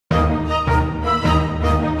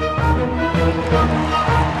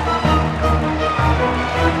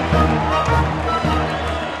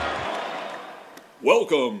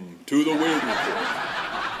Welcome to the Weird Report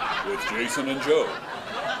with Jason and Joe.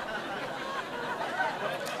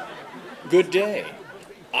 Good day.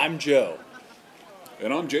 I'm Joe.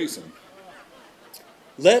 And I'm Jason.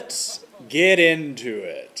 Let's get into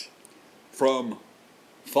it. From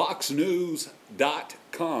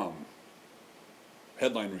FoxNews.com.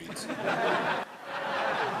 Headline reads: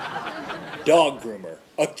 Dog groomer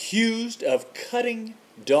accused of cutting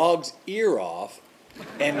dog's ear off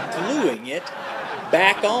and gluing it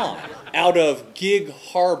back on out of Gig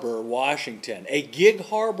Harbor, Washington. A Gig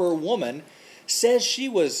Harbor woman says she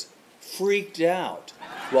was freaked out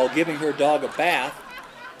while giving her dog a bath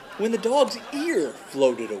when the dog's ear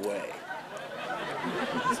floated away.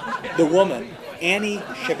 The woman, Annie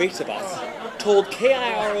Shavitsabas, told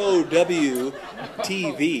KIROW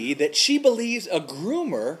TV that she believes a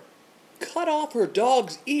groomer cut off her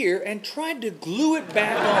dog's ear and tried to glue it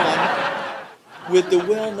back on with the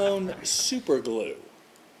well-known super glue.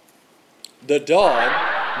 The dog,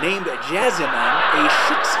 named Jasmine, a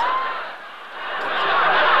Shih Tzu,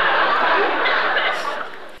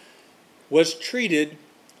 was treated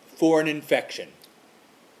for an infection.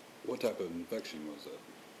 What type of infection was that?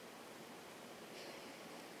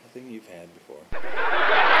 I think you've had before.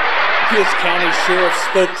 Pierce County Sheriff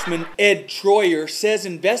spokesman Ed Troyer says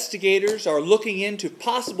investigators are looking into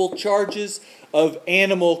possible charges of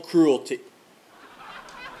animal cruelty.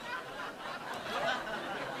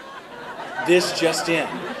 This just in.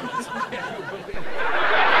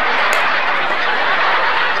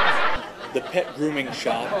 The pet grooming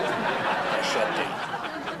shop has shut down.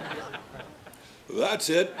 That's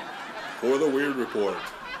it for the Weird Report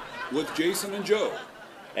with Jason and Joe.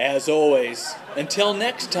 As always, until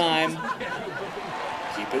next time,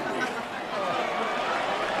 keep it weird.